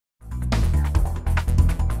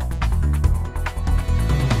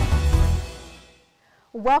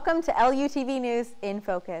Welcome to LUTV News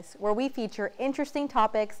InFocus, where we feature interesting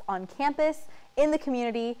topics on campus, in the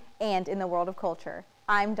community, and in the world of culture.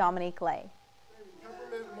 I'm Dominique Leh.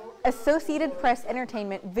 Associated Press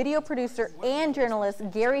Entertainment video producer and journalist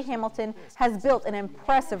Gary Hamilton has built an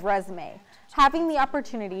impressive resume. Having the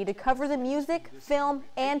opportunity to cover the music, film,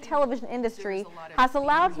 and television industry has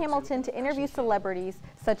allowed Hamilton to interview celebrities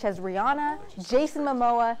such as Rihanna, Jason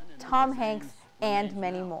Momoa, Tom Hanks, and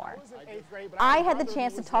many more. I had the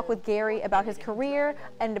chance to talk with Gary about his career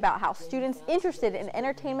and about how students interested in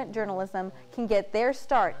entertainment journalism can get their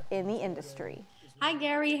start in the industry. Hi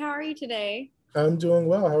Gary, how are you today? I'm doing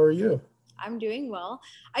well. How are you? I'm doing well.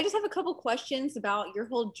 I just have a couple questions about your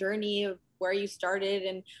whole journey of where you started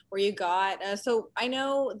and where you got. So I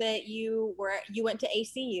know that you went to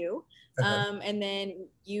ACU, and then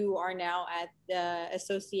you are now at the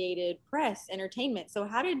Associated Press Entertainment. So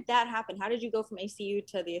how did that happen? How did you go from ACU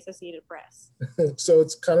to the Associated Press? So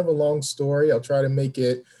it's kind of a long story. I'll try to make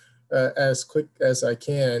it as quick as I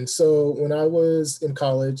can. So when I was in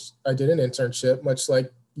college, I did an internship, much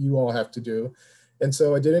like you all have to do. And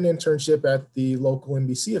so I did an internship at the local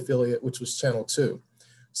NBC affiliate, which was Channel 2.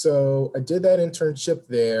 So I did that internship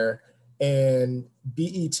there, and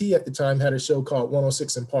BET at the time had a show called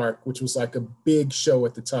 106 in Park, which was like a big show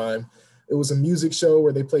at the time. It was a music show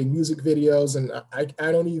where they played music videos, and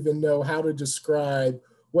I don't even know how to describe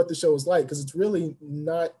what the show was like because it's really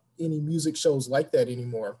not any music shows like that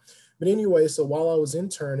anymore. But anyway, so while I was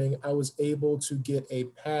interning, I was able to get a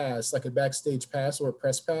pass, like a backstage pass or a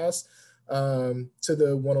press pass to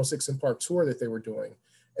the 106 in Park tour that they were doing.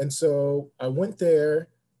 And so I went there,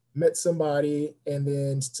 met somebody, and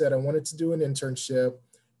then said I wanted to do an internship.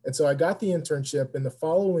 And so I got the internship, and the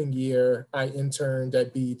following year, I interned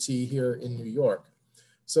at BET here in New York.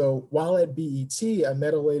 So while at BET, I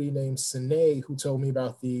met a lady named Sine who told me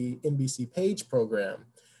about the NBC Page program.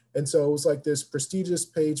 And so it was like this prestigious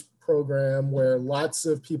Page program where lots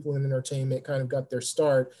of people in entertainment kind of got their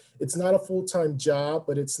start. It's not a full-time job,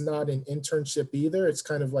 but it's not an internship either. It's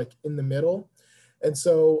kind of like in the middle. And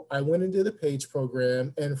so I went into the Page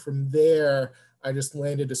program, and from there, I just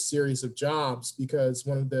landed a series of jobs because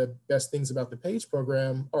one of the best things about the Page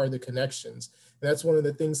program are the connections. And that's one of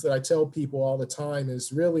the things that I tell people all the time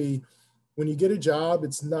is really, when you get a job,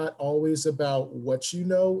 it's not always about what you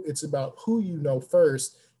know, it's about who you know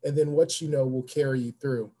first, and then what you know will carry you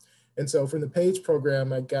through. And so from the Page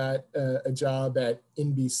program, I got a job at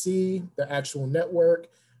NBC, the actual network.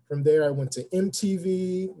 From there, I went to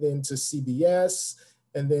MTV, then to CBS,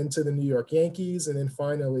 and then to the New York Yankees, and then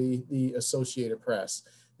finally the Associated Press.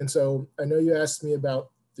 And so I know you asked me about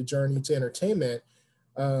the journey to entertainment.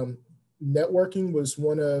 Networking was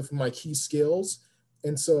one of my key skills.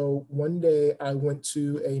 And so one day I went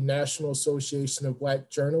to a National Association of Black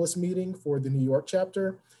Journalists meeting for the New York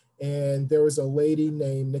chapter. And there was a lady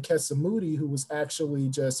named Nikessa Moody who was actually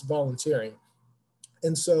just volunteering.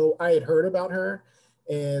 And so I had heard about her,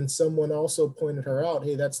 and someone also pointed her out,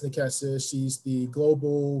 hey, that's Nikessa. She's the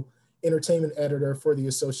global entertainment editor for the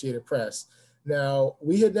Associated Press. Now,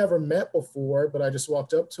 we had never met before, but I just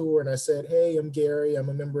walked up to her and I said, hey, I'm Gary. I'm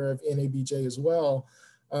a member of NABJ as well.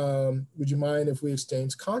 Would you mind if we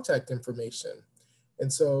exchange contact information?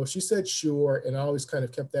 And so she said, sure. And I always kind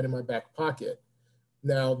of kept that in my back pocket.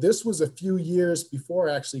 Now, this was a few years before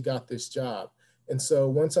I actually got this job. And so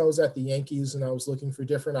once I was at the Yankees and I was looking for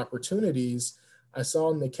different opportunities, I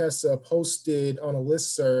saw Nikessa posted on a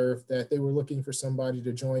listserv that they were looking for somebody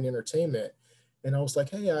to join entertainment. And I was like,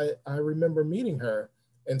 hey, I remember meeting her.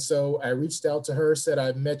 And so I reached out to her, said,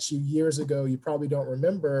 I met you years ago. You probably don't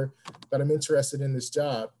remember, but I'm interested in this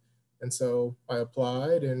job. And so I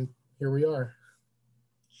applied, and here we are.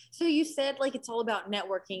 So you said like it's all about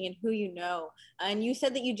networking and who you know. And you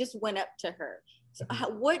said that you just went up to her. So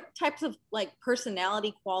what types of like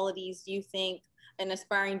personality qualities do you think an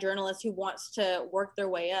aspiring journalist who wants to work their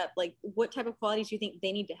way up, like what type of qualities do you think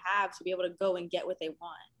they need to have to be able to go and get what they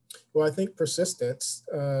want? Well, I think persistence.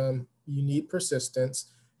 You need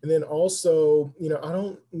persistence. And then also, I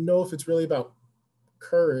don't know if it's really about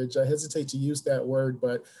courage. I hesitate to use that word,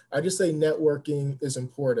 but I just say networking is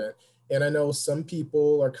important. And I know some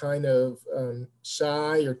people are kind of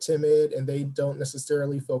shy or timid, and they don't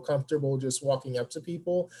necessarily feel comfortable just walking up to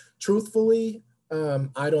people. Truthfully,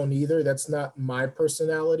 I don't either. That's not my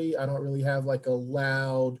personality. I don't really have like a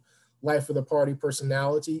loud life of the party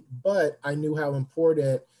personality, but I knew how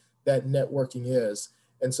important that networking is.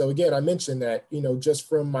 And so again, I mentioned that, just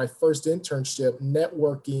from my first internship,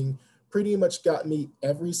 networking pretty much got me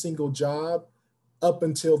every single job up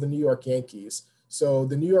until the New York Yankees. So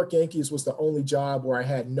the New York Yankees was the only job where I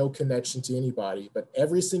had no connection to anybody, but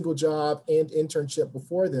every single job and internship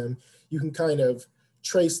before them, you can kind of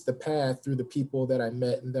trace the path through the people that I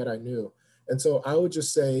met and that I knew. And so I would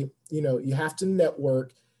just say, you have to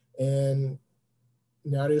network. And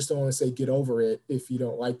now I just don't want to say get over it if you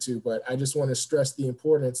don't like to, but I just want to stress the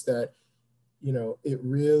importance that, it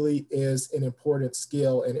really is an important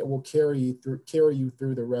skill, and it will carry you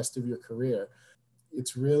through the rest of your career.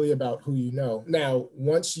 It's really about who you know. Now,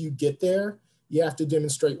 once you get there, you have to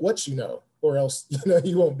demonstrate what you know, or else,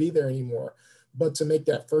 you won't be there anymore. But to make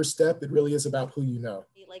that first step, it really is about who you know.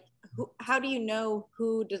 Like, how do you know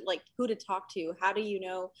who to talk to? How do you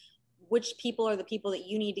know which people are the people that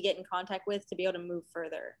you need to get in contact with to be able to move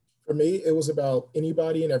further? For me, it was about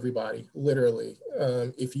anybody and everybody, literally.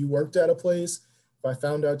 If you worked at a place, if I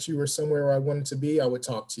found out you were somewhere where I wanted to be, I would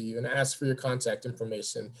talk to you and ask for your contact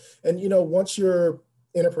information. And, once you're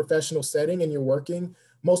in a professional setting and you're working,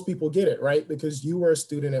 most people get it, right? Because you were a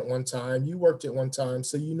student at one time, you worked at one time,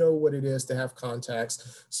 so you know what it is to have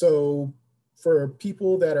contacts. So for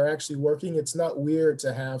people that are actually working, it's not weird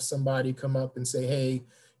to have somebody come up and say, hey,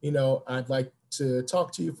 I'd like to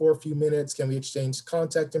talk to you for a few minutes. Can we exchange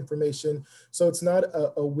contact information? So it's not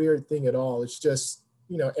a weird thing at all. It's just,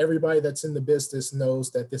 everybody that's in the business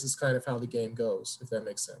knows that this is kind of how the game goes, if that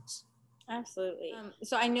makes sense. Absolutely.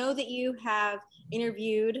 So I know that you have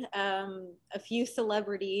interviewed a few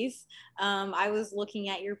celebrities. I was looking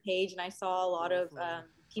at your page and I saw a lot of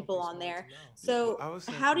people on there. So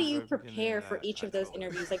how do you prepare for each of those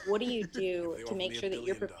interviews? Like, what do you do to make sure that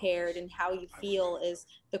you're prepared, and how you feel is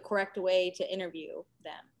the correct way to interview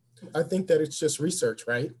them? I think that it's just research,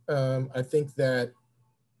 right? I think that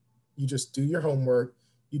you just do your homework,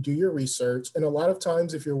 you do your research. And a lot of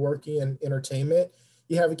times if you're working in entertainment,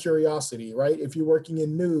 you have a curiosity, right? If you're working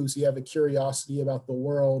in news, you have a curiosity about the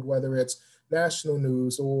world, whether it's national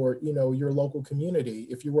news or, your local community.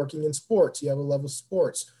 If you're working in sports, you have a love of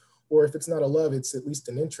sports, or if it's not a love, it's at least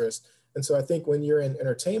an interest. And so I think when you're in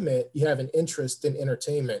entertainment, you have an interest in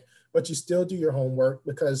entertainment, but you still do your homework,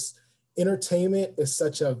 because entertainment is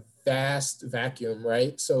such a vast vacuum,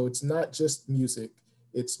 right? So it's not just music,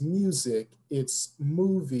 it's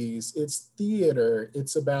movies, it's theater,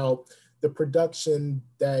 it's about the production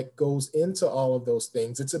that goes into all of those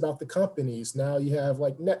things. It's about the companies. Now you have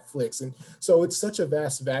like Netflix. And so it's such a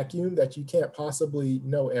vast vacuum that you can't possibly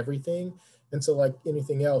know everything. And so like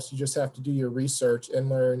anything else, you just have to do your research and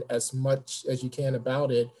learn as much as you can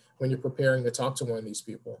about it when you're preparing to talk to one of these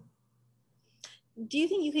people. Do you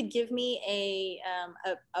think you could give me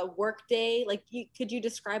a work day? Like, could you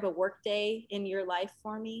describe a work day in your life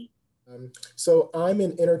for me? So I'm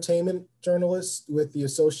an entertainment journalist with the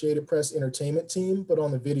Associated Press entertainment team, but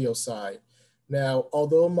on the video side. Now,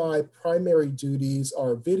 although my primary duties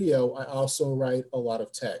are video, I also write a lot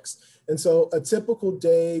of text. And so a typical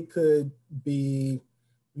day could be,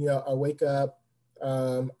 I wake up,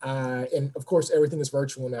 and of course, everything is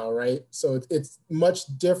virtual now, right? So it's much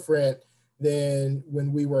different than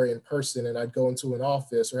when we were in person and I'd go into an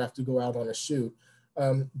office or have to go out on a shoot.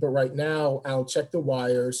 But right now, I'll check the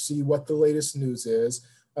wires, see what the latest news is,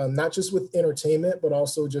 not just with entertainment, but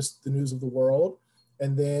also just the news of the world.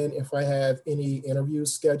 And then if I have any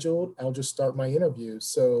interviews scheduled, I'll just start my interviews.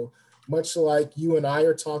 So much like you and I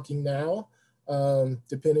are talking now,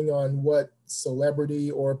 depending on what celebrity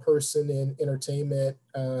or person in entertainment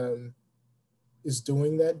is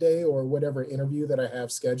doing that day or whatever interview that I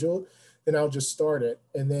have scheduled, then I'll just start it.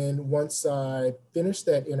 And then once I finish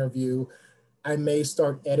that interview, I may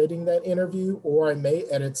start editing that interview, or I may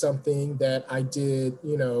edit something that I did,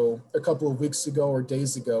 a couple of weeks ago or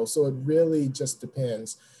days ago. So it really just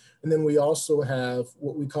depends. And then we also have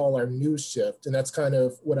what we call our news shift. And that's kind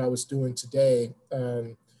of what I was doing today.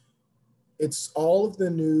 It's all of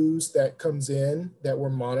the news that comes in that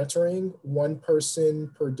we're monitoring. One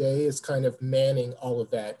person per day is kind of manning all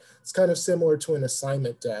of that. It's kind of similar to an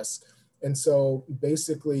assignment desk. And so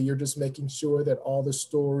basically you're just making sure that all the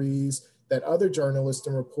stories that other journalists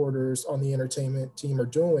and reporters on the entertainment team are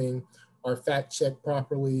doing are fact checked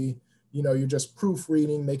properly. You're just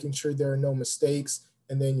proofreading, making sure there are no mistakes,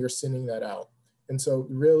 and then you're sending that out. And so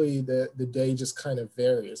really the day just kind of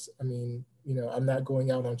varies. I mean, I'm not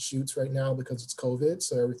going out on shoots right now because it's COVID,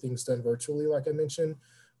 so everything's done virtually, like I mentioned,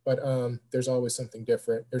 but there's always something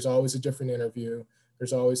different. There's always a different interview.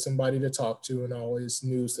 There's always somebody to talk to and always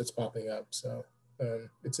news that's popping up. So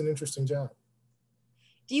it's an interesting job.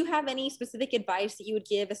 Do you have any specific advice that you would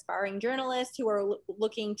give aspiring journalists who are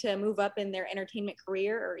looking to move up in their entertainment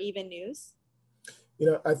career or even news?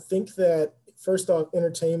 I think that first off,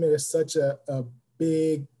 entertainment is such a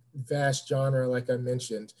big, vast genre, like I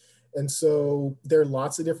mentioned. And so there are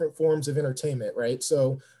lots of different forms of entertainment, right?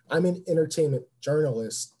 So I'm an entertainment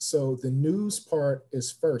journalist. So the news part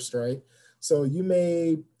is first, right? So you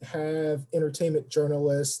may have entertainment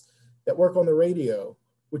journalists that work on the radio,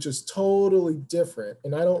 which is totally different.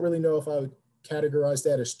 And I don't really know if I would categorize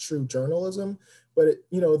that as true journalism, but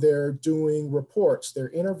they're doing reports, they're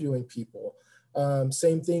interviewing people.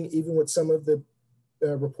 Same thing, even with some of the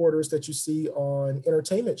reporters that you see on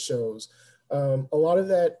entertainment shows. A lot of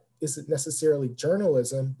that isn't necessarily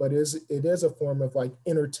journalism, but it is a form of like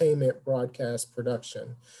entertainment broadcast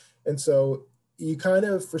production. And so you kind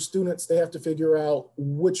of, for students, they have to figure out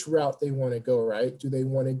which route they want to go, right? Do they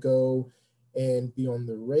want to go and be on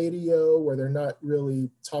the radio where they're not really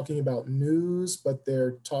talking about news, but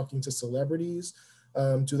they're talking to celebrities?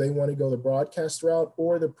 Do they want to go the broadcast route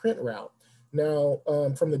or the print route? Now,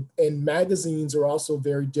 and magazines are also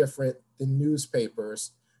very different than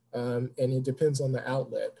newspapers, and it depends on the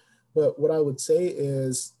outlet. But what I would say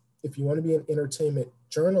is, if you want to be an entertainment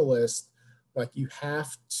journalist, like you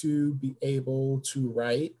have to be able to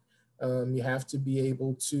write, you have to be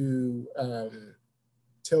able to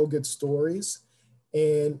tell good stories.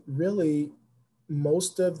 And really,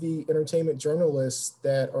 most of the entertainment journalists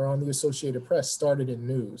that are on the Associated Press started in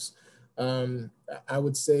news. I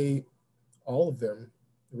would say all of them,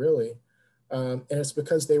 really. And it's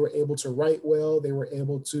because they were able to write well, they were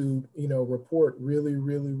able to, report really,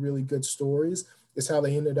 really, really good stories, is how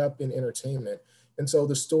they ended up in entertainment. And so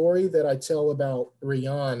the story that I tell about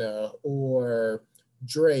Rihanna or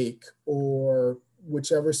Drake or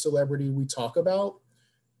whichever celebrity we talk about,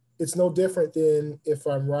 it's no different than if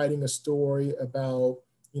I'm writing a story about,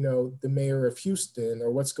 the mayor of Houston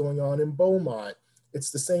or what's going on in Beaumont.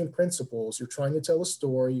 It's the same principles. You're trying to tell a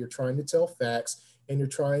story, you're trying to tell facts, and you're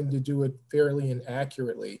trying to do it fairly and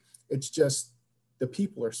accurately. It's just the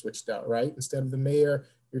people are switched out, right? Instead of the mayor,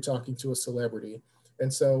 you're talking to a celebrity.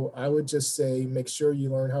 And so I would just say, make sure you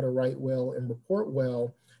learn how to write well and report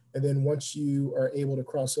well. And then once you are able to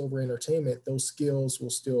cross over entertainment, those skills will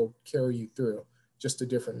still carry you through, just a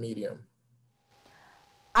different medium.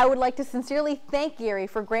 I would like to sincerely thank Gary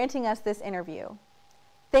for granting us this interview.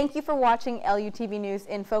 Thank you for watching LUTV News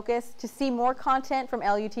in Focus. To see more content from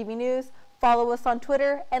LUTV News, follow us on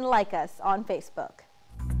Twitter and like us on Facebook.